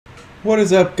What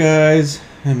is up, guys,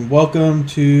 and welcome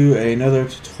to another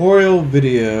tutorial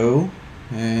video.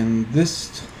 And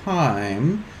this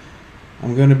time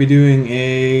I'm going to be doing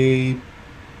a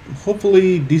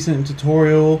hopefully decent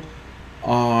tutorial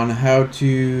on how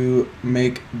to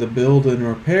make the build and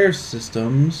repair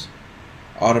systems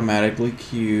automatically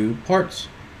queue parts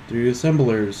through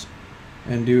assemblers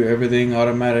and do everything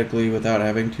automatically without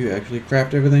having to actually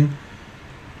craft everything.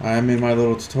 I'm in my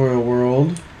little tutorial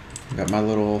world. Got my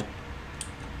little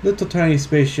tiny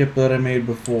spaceship that I made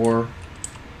before,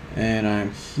 and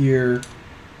I'm here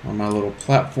on my little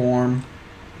platform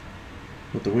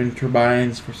with the wind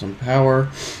turbines for some power.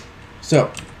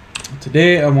 So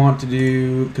today I want to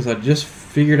do, because I just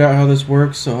figured out how this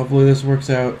works, so hopefully this works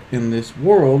out in this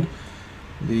world,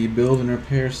 the build and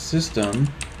repair system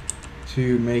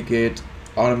to make it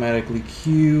automatically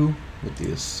queue with the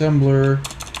assembler,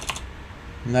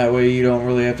 and that way you don't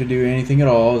really have to do anything at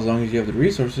all. As long as you have the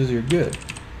resources, you're good.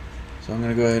 So I'm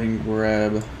going to go ahead and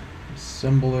grab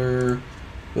assembler,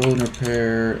 build and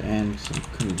repair, and some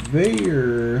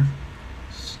conveyor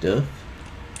stuff.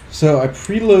 So I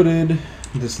preloaded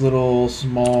this little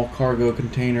small cargo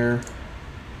container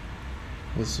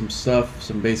with some stuff,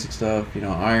 some basic stuff, you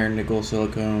know, iron, nickel,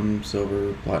 silicone,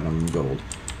 silver, platinum, gold,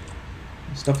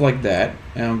 stuff like that.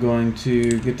 And I'm going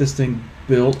to get this thing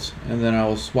built, and then I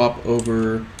will swap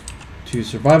over to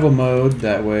survival mode.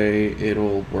 That way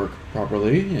it'll work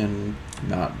properly and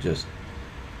not just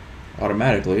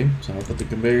automatically. So I'll put the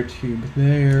conveyor tube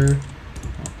there.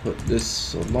 I'll put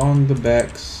this along the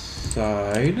back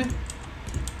side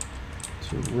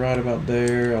to right about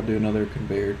there. I'll do another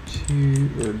conveyor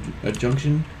tube, or a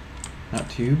junction, not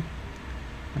tube,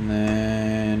 and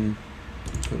then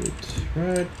put it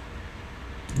right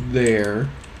there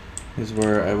is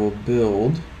where I will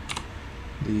build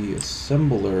the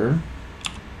assembler.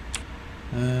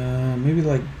 Maybe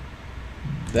like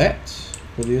that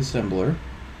for the assembler.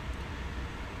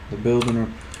 The build and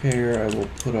repair I will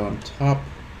put on top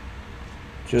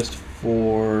just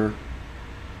for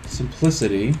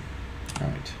simplicity.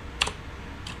 Alright,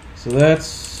 so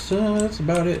that's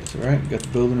about it, right? You got the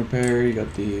build and repair, you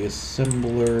got the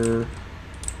assembler.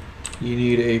 You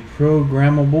need a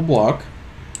programmable block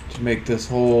to make this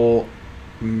whole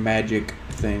magic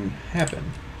thing happen.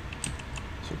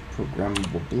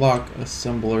 Programmable block,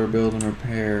 assembler, build and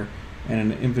repair, and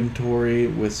an inventory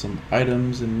with some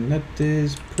items, and that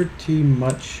is pretty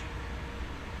much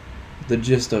the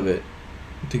gist of it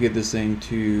to get this thing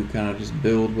to kind of just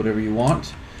build whatever you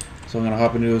want. So I'm going to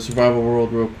hop into a survival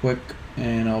world real quick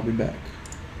and I'll be back.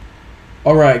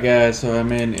 Alright guys, so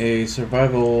I'm in a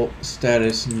survival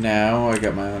status now. I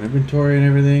got my own inventory and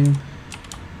everything,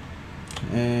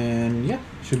 and yeah,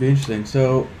 should be interesting.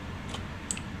 So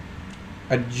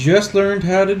I just learned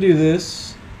how to do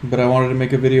this, but I wanted to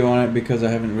make a video on it because I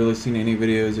haven't really seen any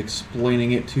videos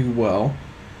explaining it too well.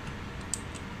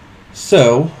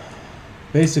 So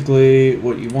basically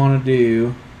what you want to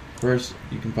do, first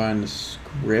you can find the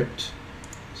script.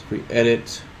 So we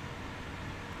edit,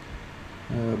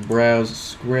 browse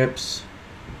scripts,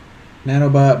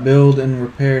 nanobot build and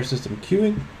repair system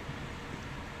queuing,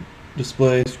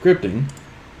 display scripting.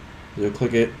 You'll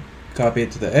click it, copy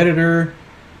it to the editor.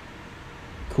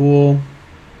 Cool.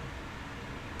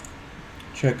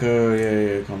 Checo,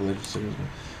 yeah, compilation stickers.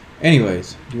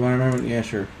 Anyways, do you want to remember? Yeah,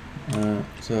 sure.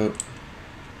 So,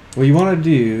 what you want to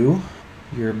do,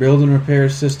 your build and repair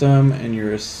system and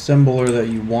your assembler that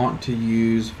you want to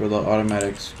use for the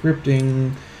automatic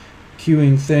scripting,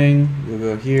 queuing thing, you'll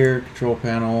go here, control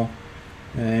panel,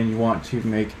 and you want to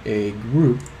make a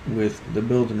group with the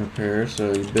build and repair.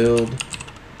 So you build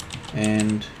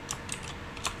and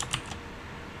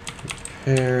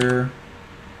repair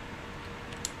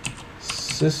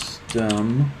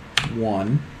system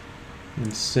 1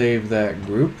 and save that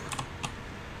group,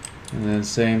 and then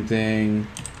same thing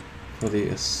for the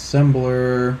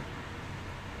assembler.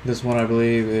 This one I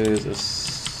believe is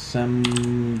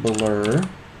assembler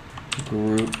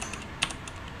group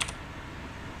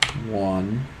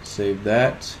 1, save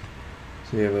that.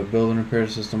 So you have a build and repair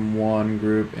system 1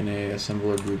 group and a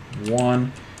assembler group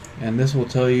 1, and this will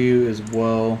tell you as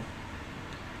well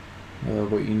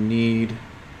what you need.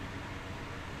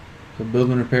 So build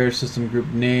and repair system group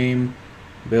name,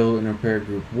 build and repair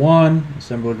group 1,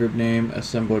 assembler group name,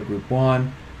 assembler group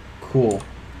 1. Cool.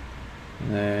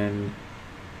 And then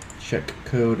check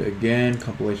code again,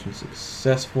 compilation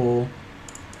successful.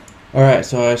 Alright,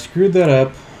 so I screwed that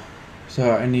up.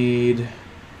 So I need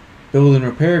build and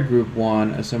repair group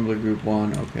 1, assembler group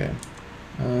 1. Okay.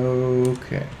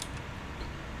 Okay.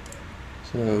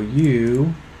 So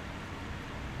you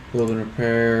build and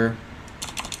repair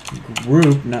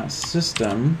group, not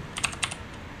system.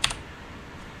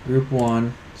 Group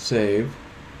 1, save.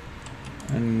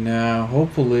 And now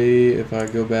hopefully if I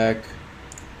go back,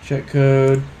 check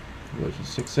code, which is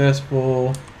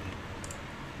successful.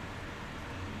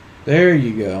 There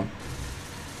you go.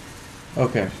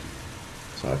 Okay.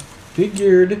 So I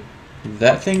figured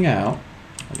that thing out.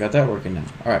 I got that working now.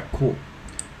 Alright, cool.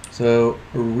 So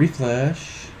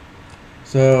reflash.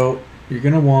 So you're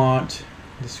gonna want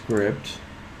the script.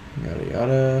 Yada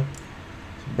yada.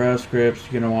 So browse scripts.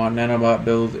 You're gonna want nanobot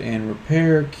build and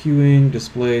repair, queuing,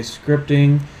 display,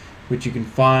 scripting, which you can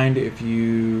find if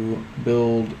you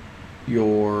build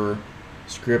your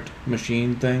script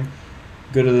machine thing.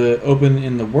 Go to the open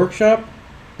in the workshop,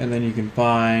 and then you can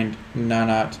find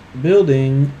nanot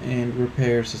building and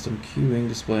repair system queuing,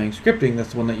 displaying, scripting.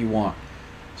 That's the one that you want.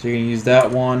 So you're gonna use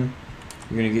that one.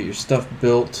 You're gonna get your stuff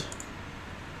built.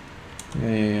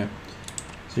 Yeah.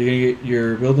 So you're gonna get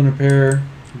your build and repair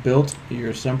built,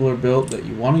 your assembler built that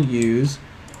you want to use.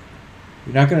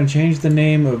 You're not gonna change the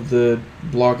name of the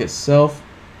block itself,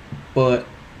 but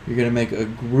you're gonna make a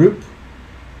group,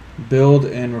 build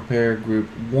and repair group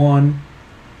 1.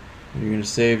 You're going to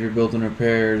save your build and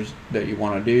repairs that you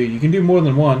want to do. You can do more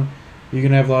than one. You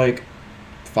can have like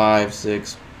 5,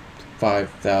 6,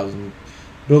 5,000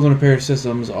 build and repair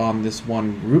systems on this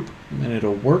one group, and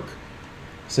it'll work.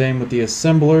 Same with the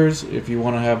assemblers. If you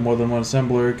want to have more than one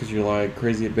assembler because you're like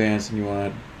crazy advanced and you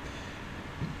want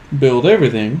to build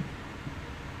everything,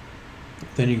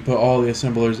 then you can put all the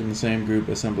assemblers in the same group,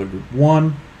 assembler group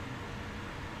 1.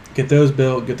 Get those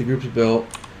built, get the groups built.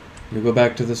 You'll go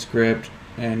back to the script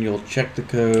and you'll check the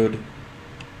code,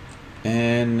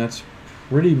 and that's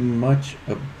pretty much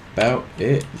about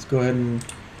it. Let's go ahead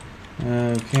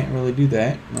and can't really do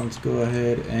that. Let's go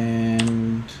ahead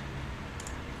and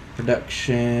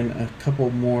production a couple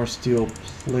more steel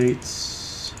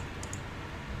plates,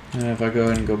 and if I go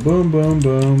ahead and go boom boom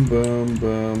boom boom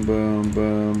boom boom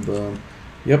boom boom,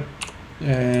 yep,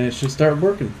 and it should start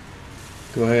working.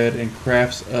 Go ahead and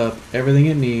crafts up everything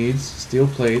it needs, steel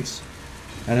plates.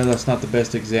 I know that's not the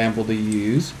best example to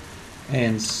use,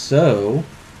 and so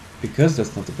because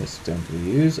that's not the best example to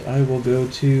use, I will go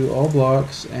to all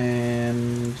blocks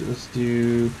and let's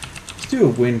do a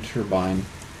wind turbine,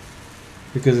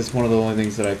 because it's one of the only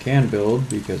things that I can build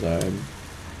because I'm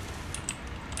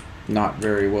not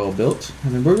very well built.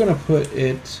 And then we're gonna put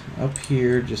it up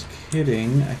here. Just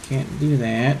kidding, I can't do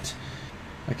that.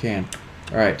 I can.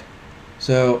 Alright,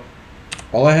 so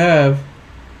all I have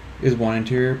is one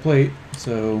interior plate.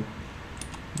 So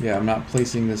yeah, I'm not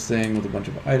placing this thing with a bunch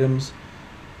of items,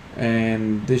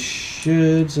 and this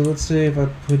should, so let's say if I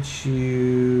put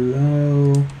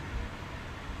you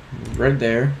right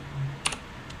there.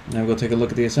 Now we'll take a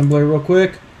look at the assembler real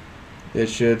quick. It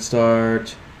should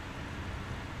start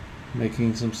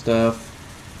making some stuff.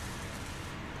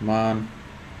 Come on,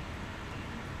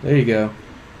 there you go.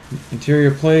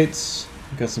 Interior plates,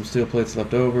 got some steel plates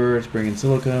left over. It's bringing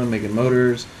silicone, making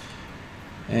motors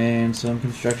and some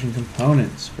construction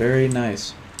components. Very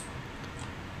nice.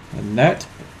 And that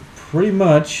pretty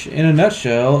much in a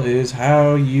nutshell is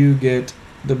how you get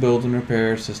the build and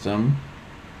repair system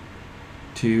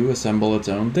to assemble its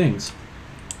own things.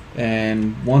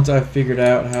 And once I've figured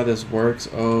out how this works,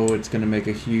 it's going to make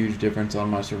a huge difference on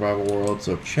my survival world.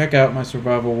 So check out my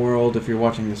survival world if you're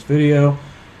watching this video.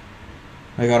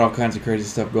 I got all kinds of crazy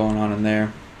stuff going on in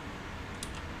there.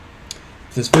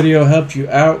 If this video helped you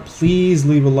out, please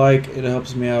leave a like. It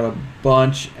helps me out a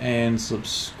bunch, and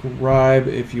subscribe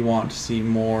if you want to see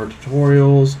more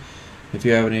tutorials. If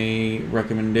you have any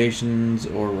recommendations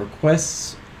or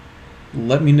requests,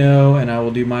 let me know and I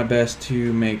will do my best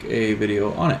to make a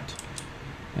video on it.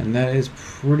 And that is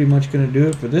pretty much going to do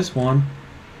it for this one.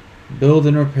 Build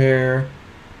and repair,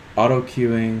 auto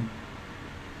queuing,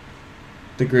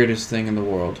 the greatest thing in the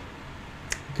world.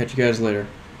 Catch you guys later.